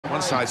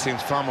one side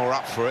seems far more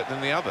up for it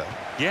than the other.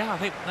 Yeah, I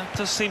think that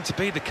does seem to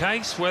be the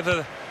case.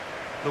 Whether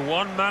the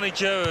one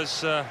manager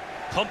has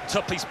pumped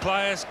up his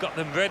players, got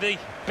them ready,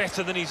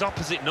 better than his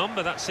opposite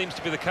number, that seems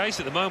to be the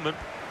case at the moment.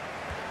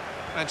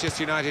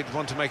 Manchester United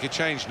want to make a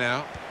change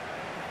now.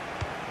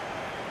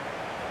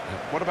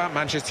 What about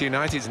Manchester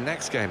United's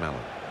next game,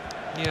 Alan?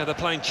 Yeah, they're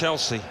playing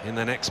Chelsea in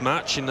their next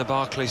match in the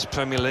Barclays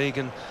Premier League,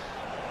 and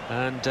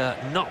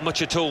not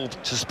much at all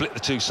to split the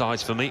two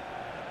sides for me.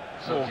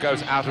 Ball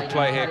goes out of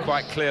play here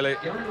quite clearly.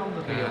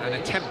 An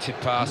attempted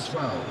pass,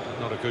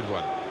 not a good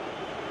one.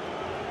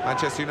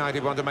 Manchester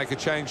United want to make a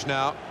change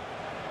now.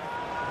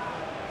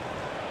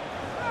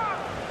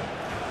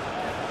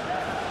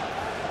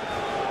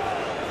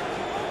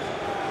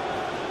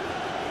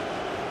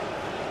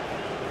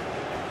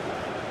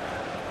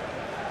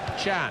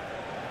 Chan.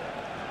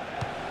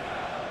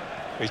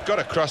 He's got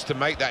a cross to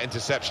make that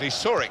interception. He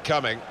saw it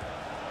coming.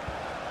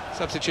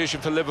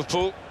 Substitution for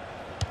Liverpool.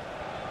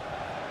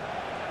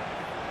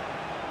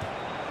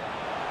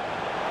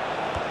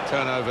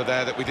 Turnover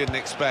there that we didn't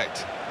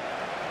expect.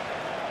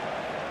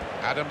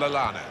 Adam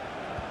Lallana.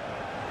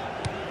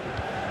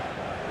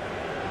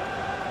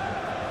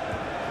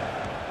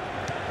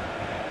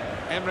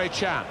 Emre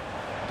Can.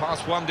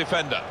 Past one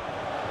defender.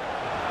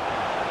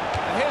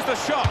 And here's the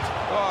shot.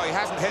 Oh, he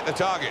hasn't hit the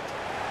target.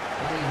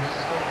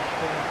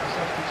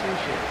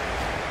 Substitution.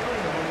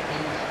 Going on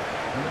is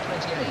number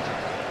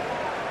 28.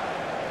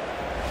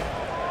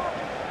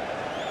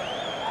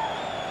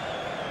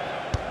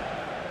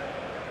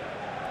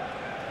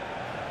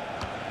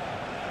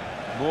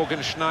 Morgan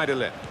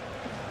Schneiderlin.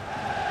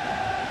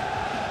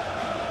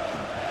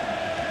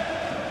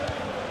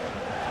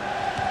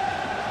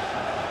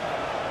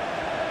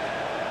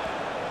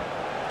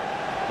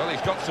 Well,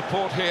 he's got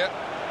support here.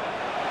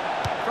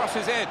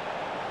 Crosses in.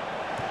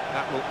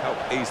 That will help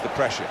ease the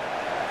pressure.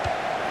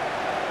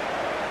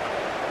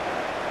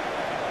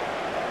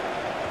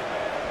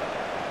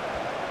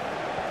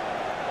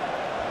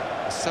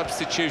 A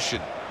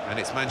substitution, and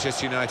it's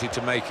Manchester United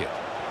to make it.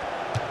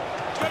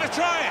 He's going to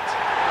try it!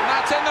 And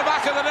that's in the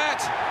back of the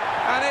net,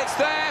 and it's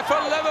there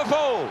for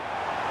Liverpool.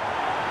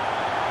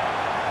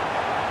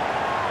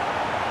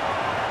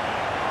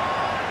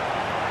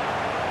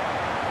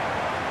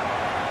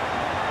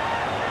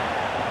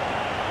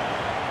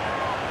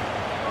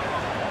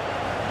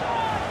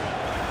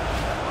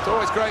 It's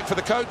always great for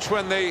the coach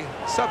when the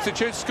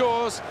substitute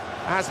scores,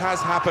 as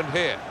has happened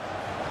here.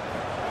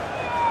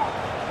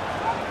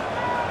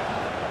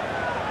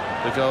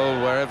 The goal,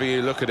 wherever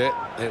you look at it,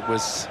 it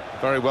was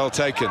very well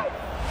taken.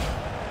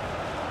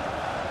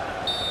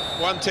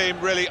 One team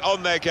really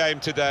on their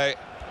game today,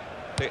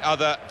 the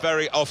other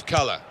very off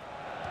colour.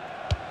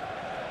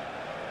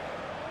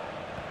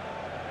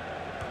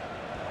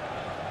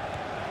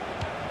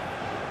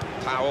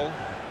 Powell.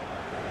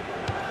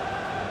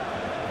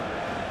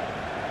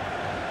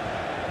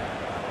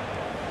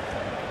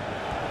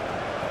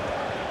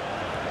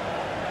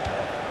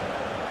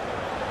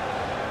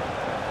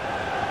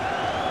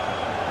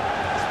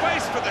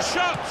 Space for the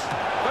shot.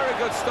 Very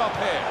good stop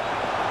here.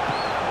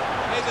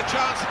 Here's a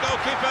chance, the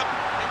goalkeeper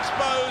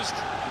exposed.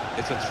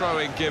 It's a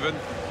throw-in given,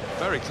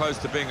 very close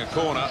to being a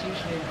corner.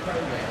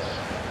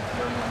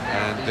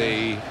 And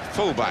the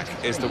fullback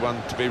is the one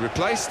to be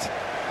replaced.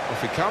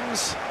 Off he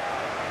comes.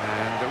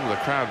 And the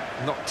crowd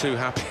not too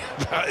happy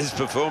about his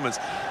performance.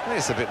 I think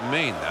it's a bit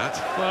mean,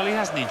 that. Well, he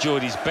hasn't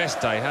enjoyed his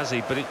best day, has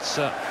he? But it's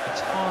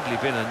hardly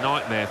been a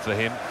nightmare for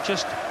him.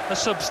 Just a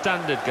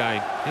substandard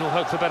game. He'll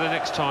hope for better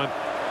next time.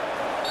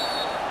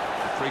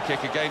 Free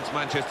kick against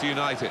Manchester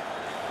United.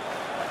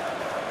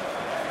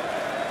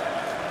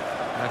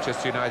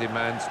 Manchester United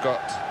man's got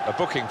a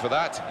booking for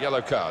that,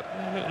 yellow card.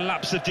 A little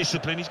lapse of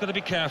discipline, he's got to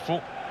be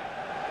careful.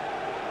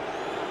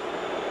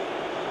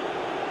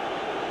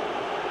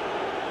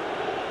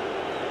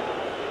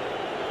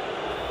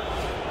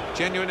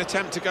 Genuine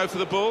attempt to go for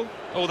the ball.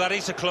 Oh, that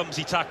is a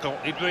clumsy tackle,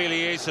 it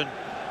really is, and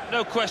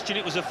no question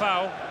it was a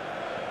foul.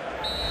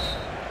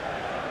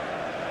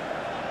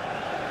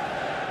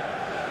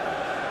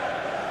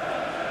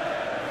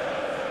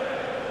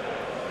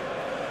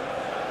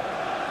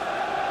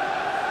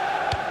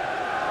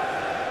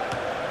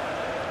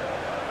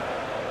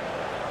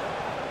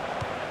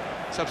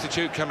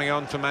 Substitute coming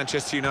on for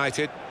Manchester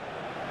United.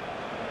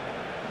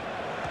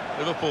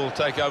 Liverpool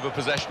take over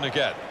possession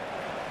again.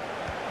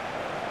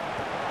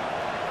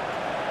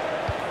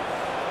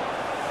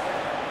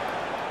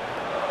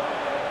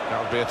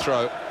 That would be a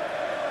throw.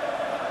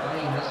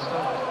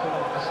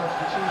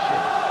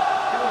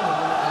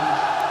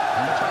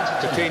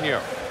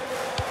 Coutinho.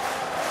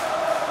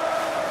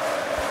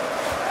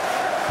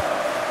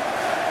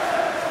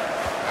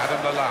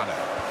 Adam Lallana.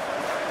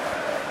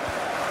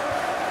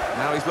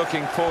 Now he's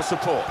looking for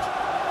support.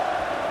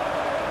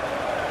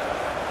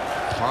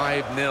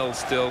 5-0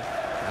 still,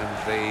 and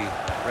the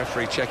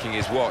referee checking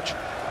his watch.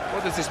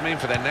 What does this mean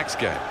for their next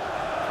game?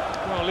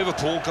 Well,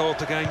 Liverpool go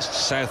up against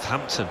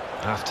Southampton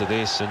after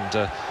this and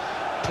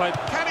play...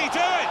 Can he do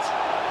it?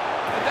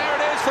 And there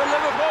it is for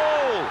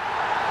Liverpool!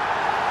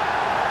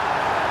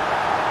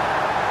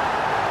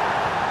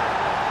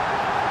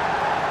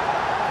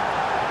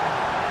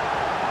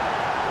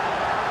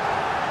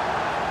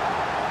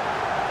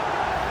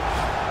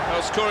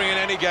 Scoring in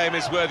any game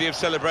is worthy of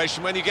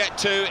celebration. When you get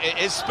two, it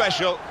is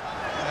special,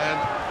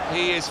 and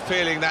he is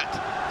feeling that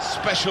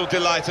special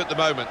delight at the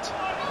moment.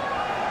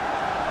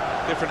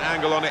 Different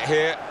angle on it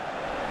here.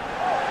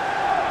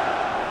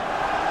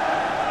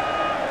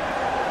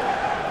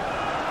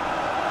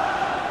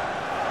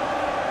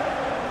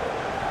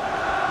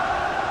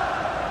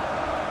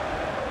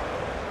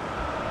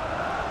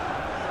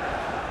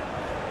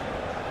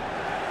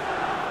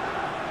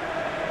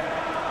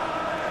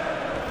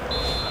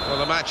 Well,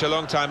 the match a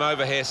long time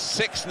over here,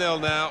 6-0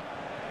 now.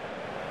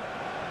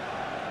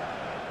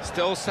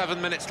 Still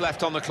 7 minutes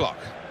left on the clock.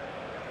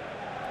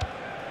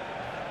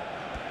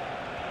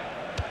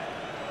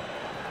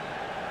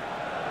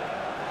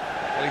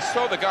 Well, he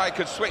saw the guy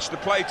could switch the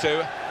play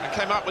to and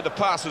came up with the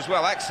pass as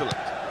well, excellent.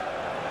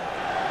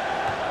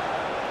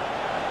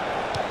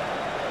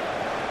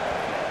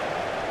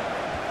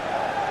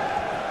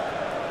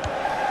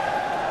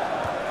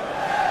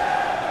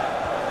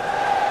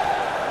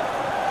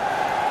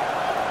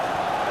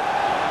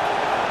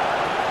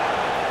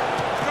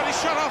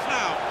 Shut off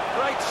now.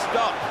 Great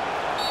stop.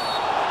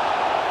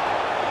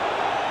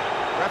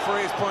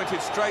 Referee has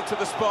pointed straight to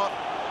the spot.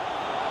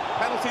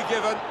 Penalty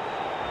given.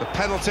 The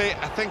penalty,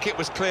 I think it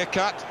was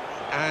clear-cut,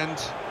 and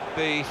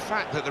the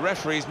fact that the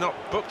referee's not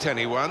booked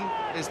anyone,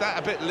 is that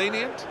a bit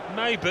lenient?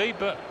 Maybe,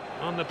 but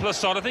on the plus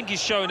side, I think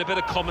he's showing a bit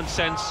of common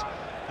sense.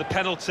 The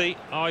penalty,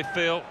 I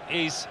feel,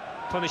 is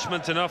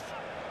punishment enough.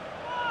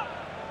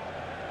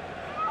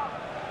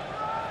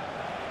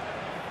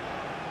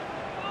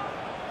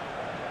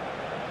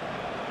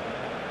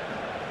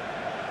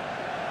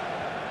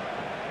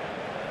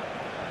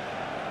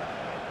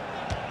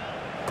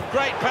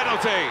 Great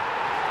penalty.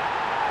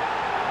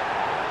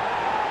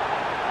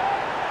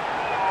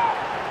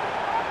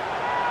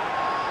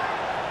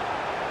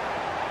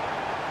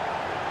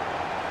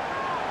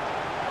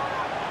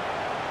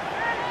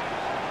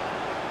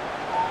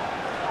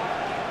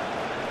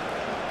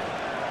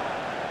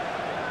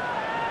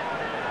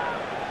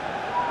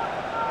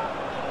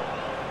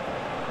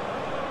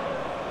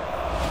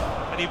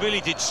 And he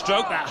really did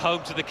stroke that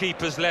home to the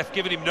keeper's left,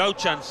 giving him no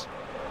chance.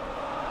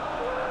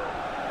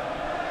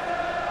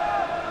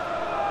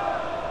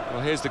 Well,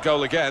 here's the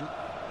goal again.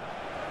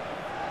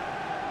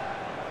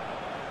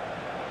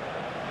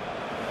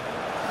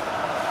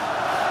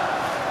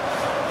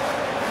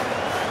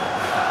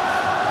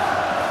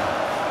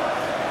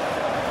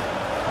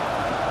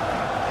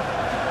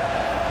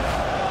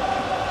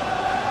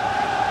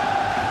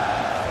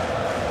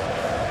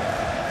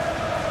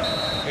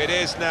 It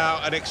is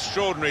now an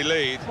extraordinary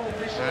lead,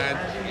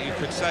 and you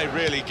could say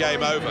really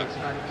game over.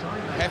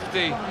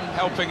 Hefty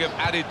helping of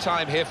added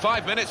time here,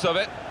 5 minutes of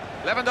it.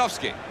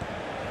 Lewandowski.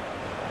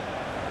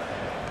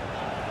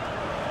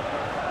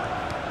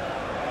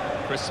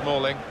 Chris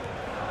Smalling.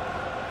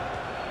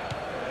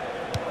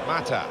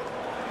 Mata.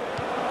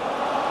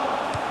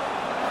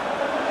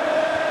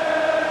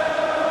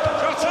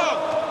 Shot on!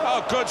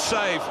 Oh, good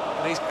save.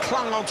 And he's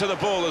clung onto the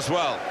ball as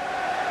well.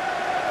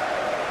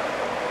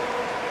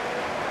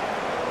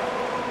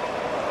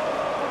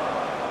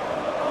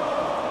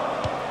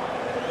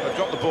 They've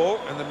got the ball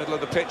in the middle of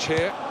the pitch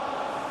here.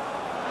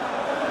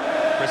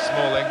 Chris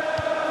Smalling.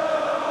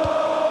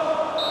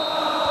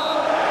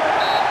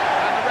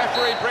 And the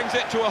referee brings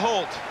it to a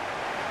halt.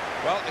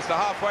 Well, it's the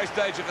halfway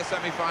stage of the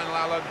semi-final,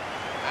 Alan,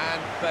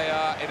 and they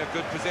are in a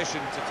good position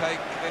to take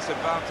this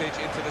advantage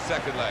into the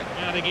second leg.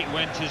 Yeah, I think it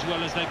went as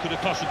well as they could have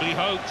possibly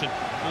hoped, and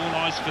all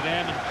eyes for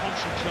them and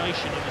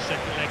concentration on the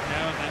second leg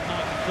now, and they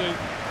might be through.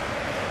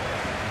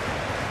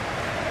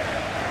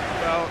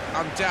 Well,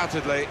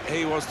 undoubtedly,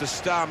 he was the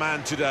star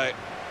man today.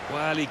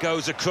 Well, he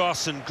goes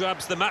across and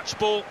grabs the match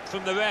ball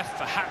from the ref,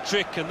 a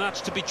hat-trick, and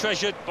that's to be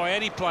treasured by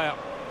any player.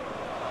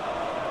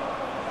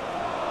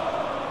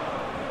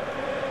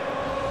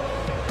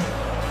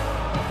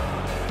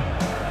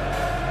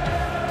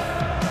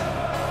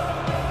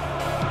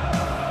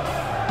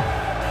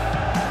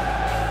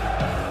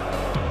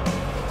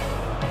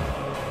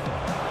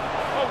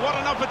 What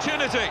an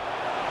opportunity!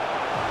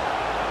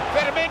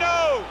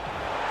 Firmino!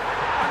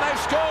 And they've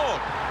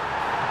scored!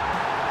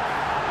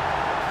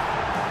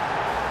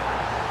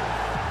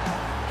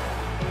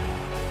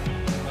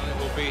 Well, it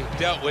will be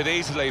dealt with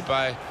easily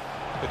by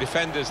the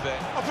defenders there.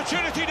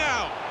 Opportunity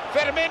now!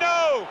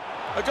 Firmino!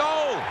 A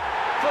goal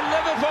for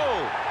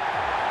Liverpool!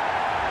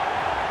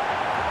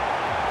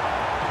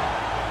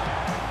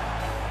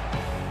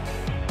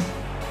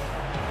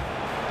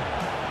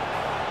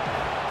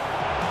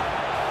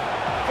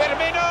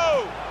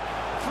 Firmino,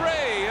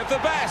 three of the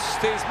best,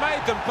 he's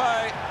made them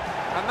pay,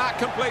 and that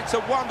completes a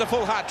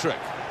wonderful hat-trick.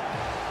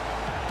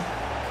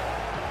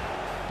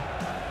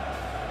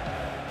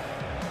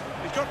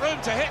 He's got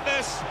room to hit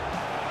this,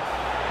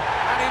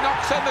 and he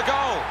knocks in the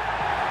goal.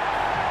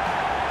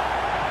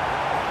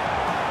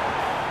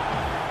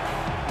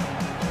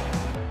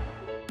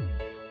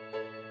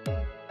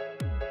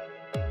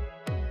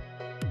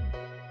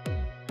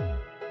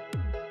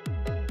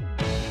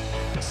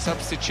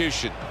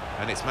 Substitution,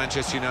 and it's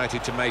Manchester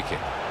United to make it.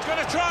 He's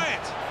going to try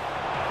it,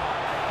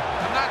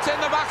 and that's in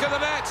the back of the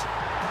net.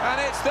 And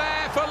it's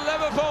there for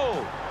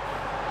Liverpool.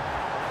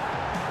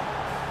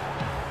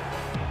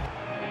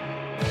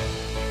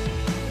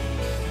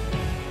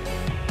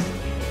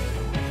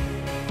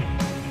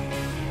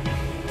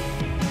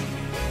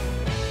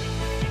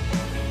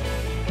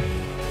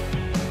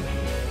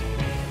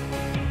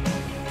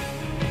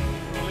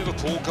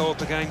 Liverpool go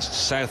up against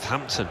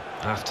Southampton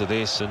after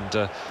this, and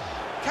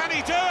can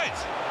he do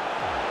it?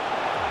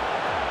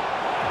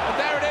 And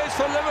there it is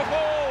for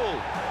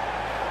Liverpool.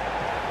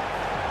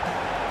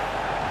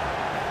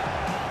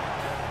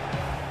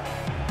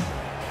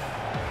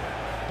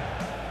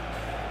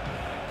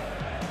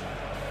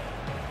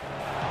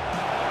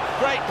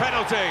 Great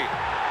penalty.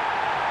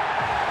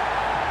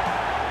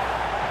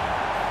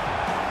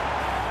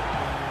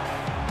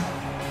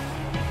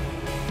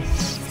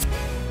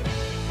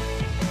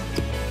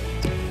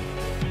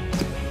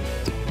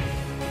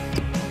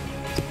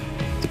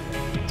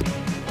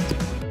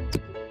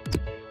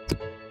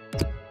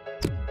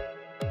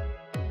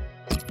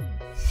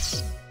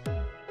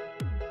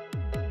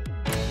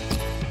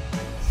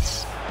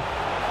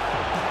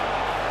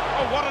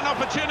 What an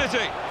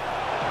opportunity!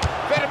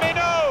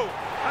 Firmino!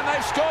 And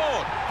they've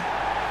scored!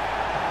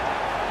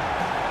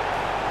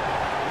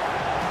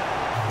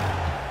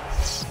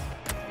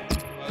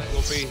 Well, it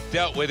will be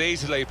dealt with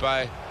easily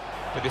by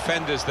the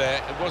defenders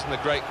there. It wasn't a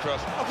great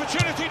cross.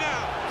 Opportunity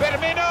now!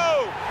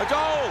 Firmino! A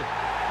goal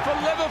for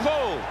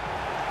Liverpool!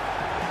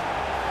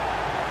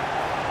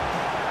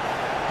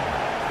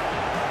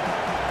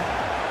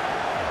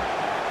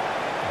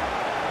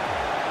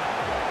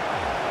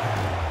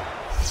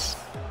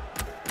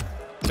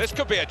 This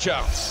could be a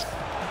chance.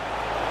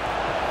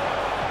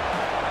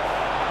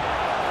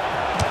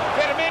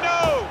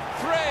 Firmino,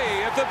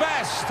 3 of the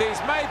best. He's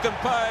made them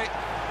pay,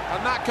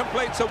 and that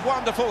completes a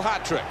wonderful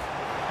hat-trick.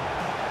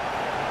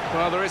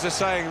 Well, there is a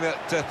saying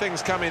that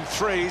things come in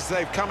threes.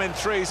 They've come in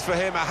threes for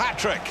him, a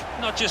hat-trick.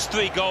 not just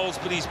 3 goals,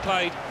 but he's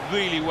played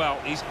really well.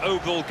 His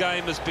overall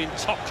game has been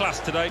top class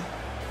today.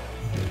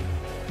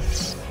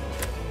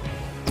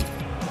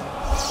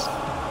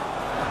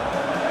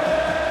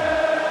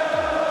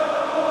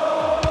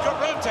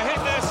 To hit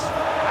this,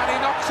 and he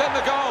knocks in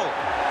the goal.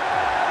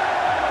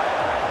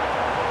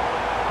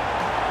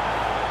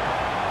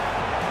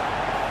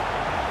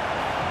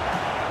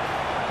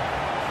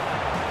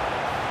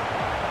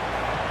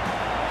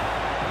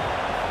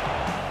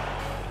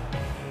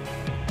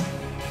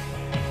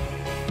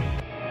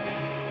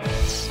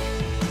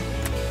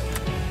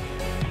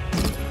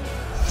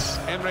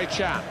 Emre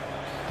Can,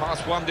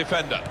 past one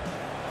defender.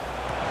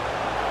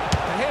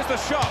 And here's the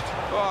shot.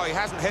 Oh, he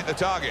hasn't hit the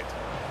target.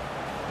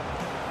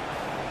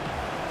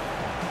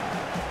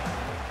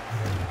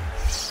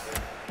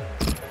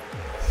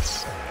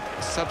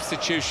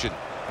 Substitution,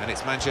 and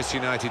it's Manchester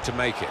United to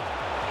make it.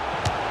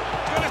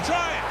 Going to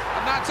try it,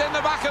 and that's in the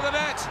back of the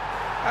net,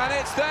 and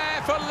it's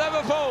there for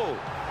Liverpool.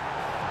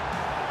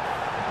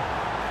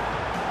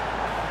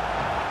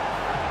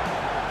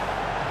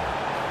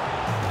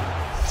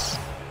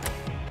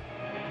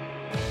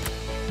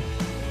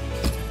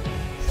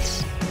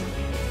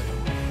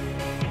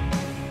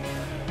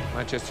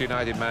 Manchester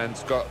United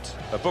man's got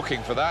a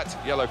booking for that,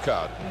 yellow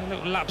card. A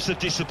little lapse of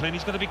discipline,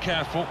 he's got to be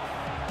careful.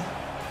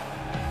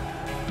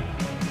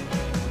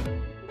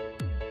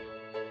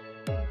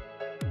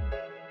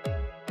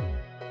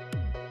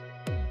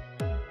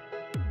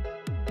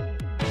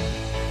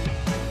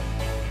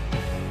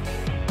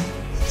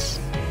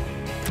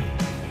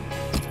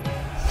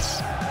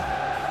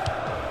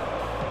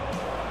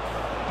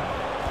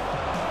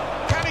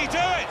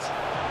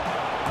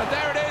 And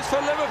there it is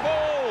for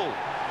Liverpool.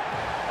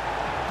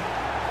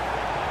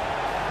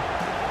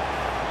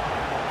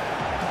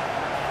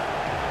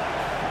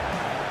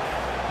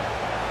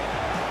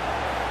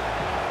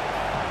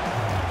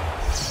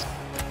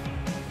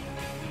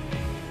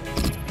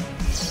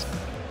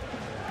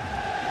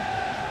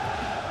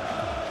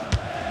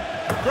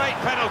 Great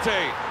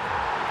penalty.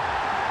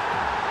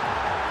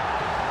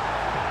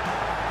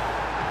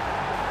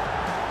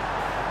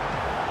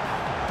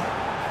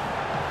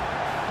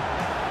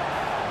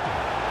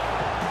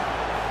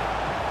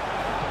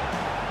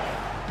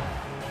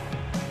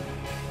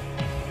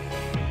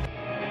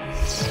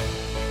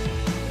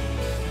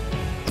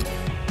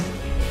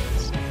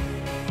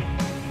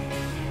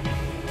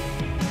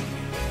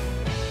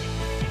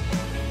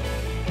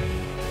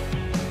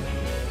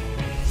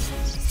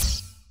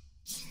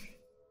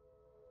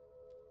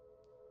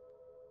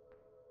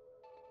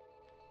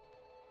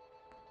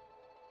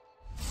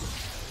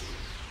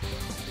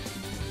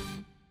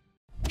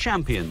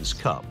 Champions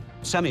Cup,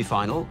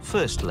 semi-final,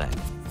 first leg.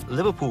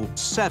 Liverpool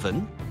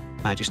 7,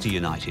 Manchester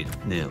United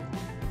 0.